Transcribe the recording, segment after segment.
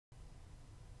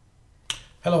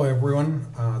Hello everyone,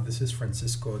 this is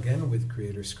Francisco again with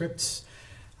Creator Scripts.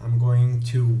 I'm going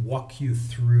to walk you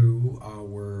through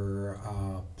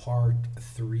our part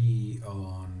 3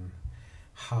 on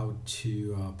how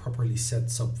to properly set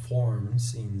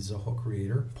subforms in Zoho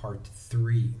Creator, part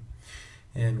 3.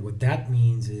 And what that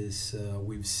means is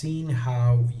we've seen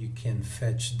how you can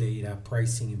fetch data,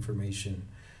 pricing information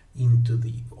into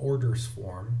the orders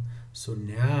form. So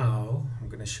now I'm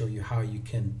going to show you how you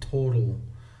can total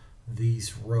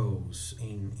these rows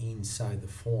inside the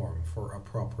form for a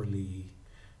properly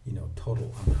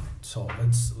total amount. So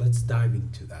let's dive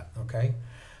into that. Okay,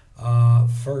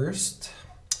 first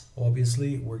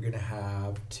obviously we're gonna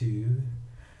have to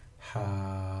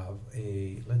have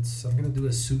I'm gonna do a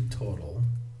subtotal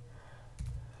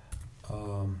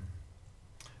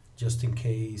just in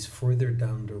case further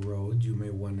down the road you may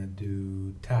want to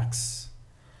do tax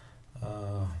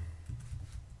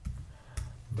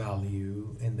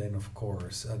value, and then of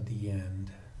course at the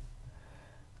end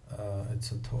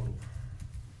it's a total.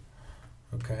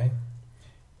 Okay,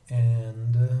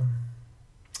 and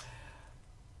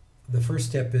the first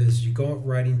step is you go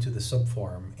right into the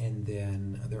subform, and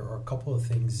then there are a couple of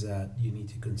things that you need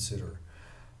to consider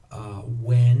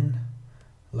when,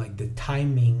 like the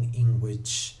timing in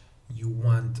which you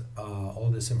want all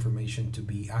this information to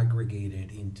be aggregated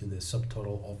into the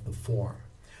subtotal of the form.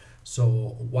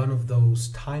 So one of those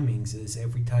timings is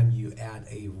every time you add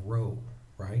a row,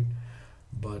 right?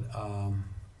 But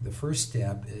the first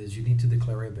step is you need to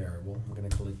declare a variable. I'm going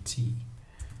to call it t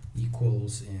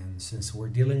equals, and since we're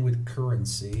dealing with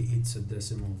currency, it's a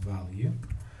decimal value.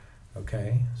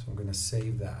 Okay, so I'm going to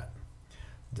save that.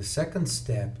 The second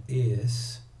step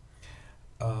is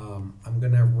I'm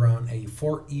going to run a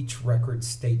for each record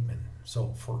statement.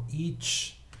 So for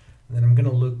each, and then I'm going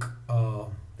to look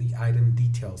the item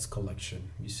details collection.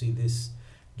 You see, this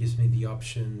gives me the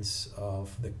options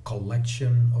of the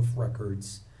collection of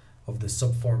records of the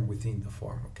subform within the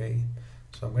form. Okay,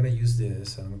 so I'm going to use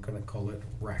this and I'm going to call it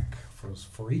rec.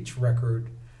 For each record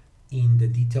in the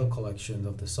detail collection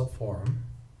of the subform,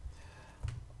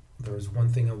 there's one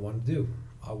thing I want to do.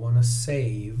 I want to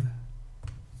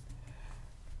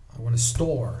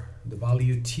store the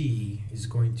value t is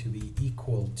going to be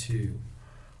equal to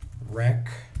rec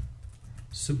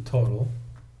subtotal,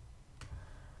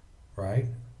 right,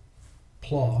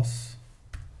 plus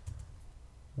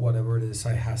whatever it is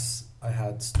I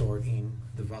had stored in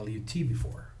the value t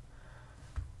before,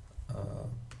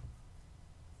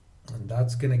 and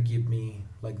that's gonna give me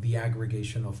like the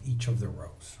aggregation of each of the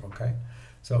rows. Okay,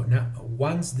 so now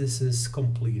once this is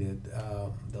completed,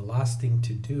 the last thing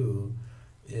to do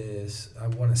is I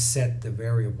want to set the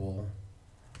variable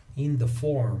in the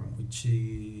form, which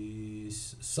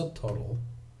is subtotal.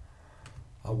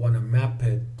 I want to map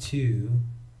it to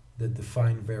the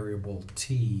defined variable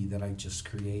t that I just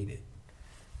created.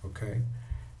 Okay,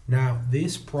 now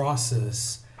this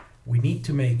process, we need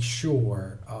to make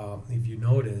sure, if you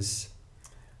notice,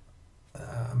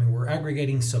 we're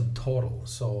aggregating subtotal,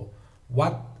 so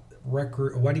what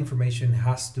information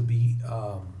has to be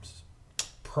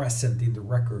present in the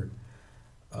record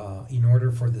in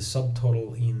order for the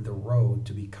subtotal in the row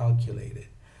to be calculated.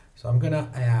 So I'm going to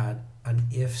add an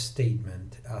if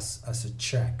statement as a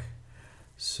check.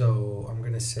 So I'm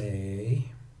going to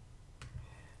say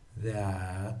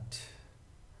that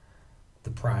the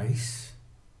price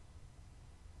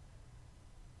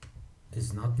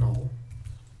is not null.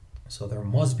 So there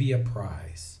must be a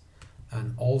price,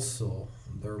 and also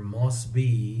there must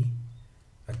be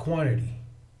a quantity,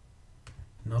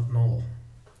 not null.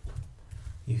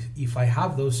 If I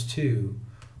have those two,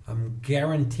 I'm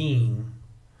guaranteeing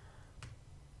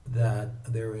that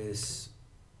there is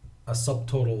a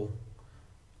subtotal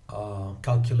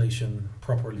calculation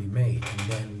properly made, and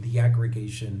then the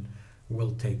aggregation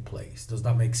will take place. Does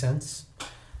that make sense?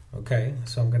 Okay,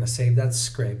 so I'm going to save that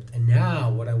script, and now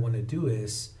what I want to do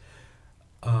is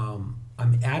I'm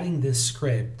adding this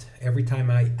script every time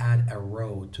I add a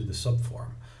row to the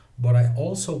subform, but I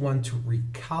also want to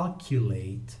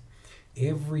recalculate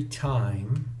every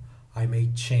time I may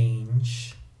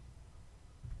change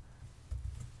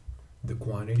the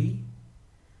quantity.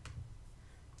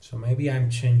 So maybe I'm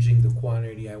changing the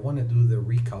quantity. I want to do the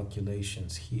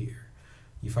recalculations here.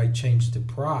 If I change the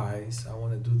price, I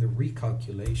want to do the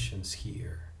recalculations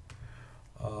here.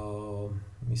 Let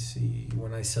me see.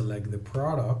 When I select the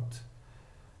product,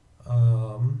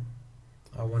 I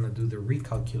want to do the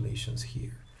recalculations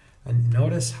here. And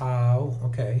notice how,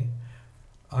 okay,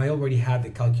 I already had the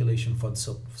calculation for the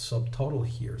subtotal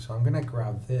here. So I'm going to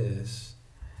grab this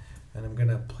and I'm going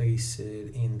to place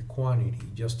it in quantity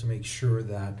just to make sure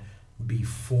that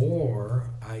before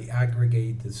I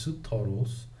aggregate the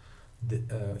subtotals,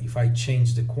 if I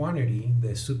change the quantity, the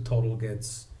subtotal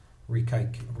gets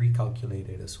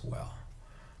recalculated as well.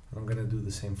 And I'm going to do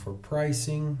the same for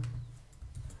pricing.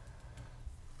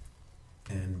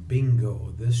 And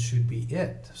bingo, this should be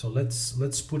it. So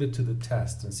let's put it to the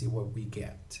test and see what we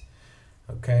get.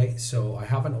 Okay, so I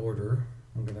have an order.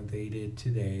 I'm going to date it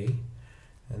today.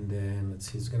 And then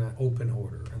let's see, it's going to open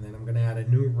order. And then I'm going to add a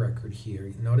new record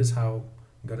here. Notice how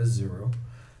I got a 0.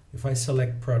 If I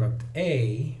select product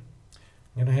A,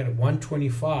 I'm going to hit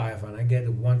 125 and I get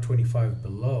a 125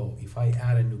 below. If I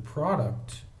add a new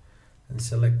product and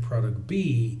select product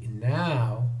B,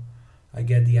 now I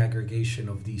get the aggregation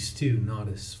of these two.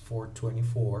 Notice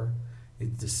 424,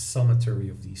 it's the summatory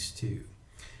of these two.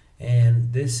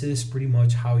 And this is pretty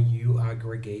much how you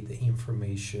aggregate the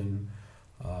information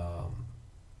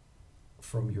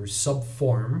from your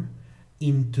subform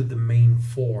into the main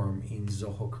form in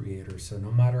Zoho Creator. So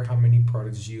no matter how many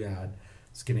products you add,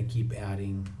 it's going to keep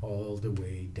adding all the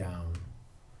way down.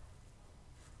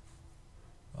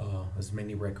 As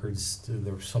many records to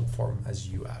the subform as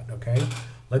you add. Okay,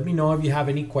 let me know if you have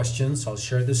any questions. I'll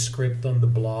share the script on the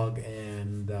blog,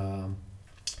 and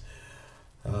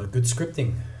good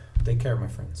scripting. Take care, my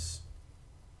friends.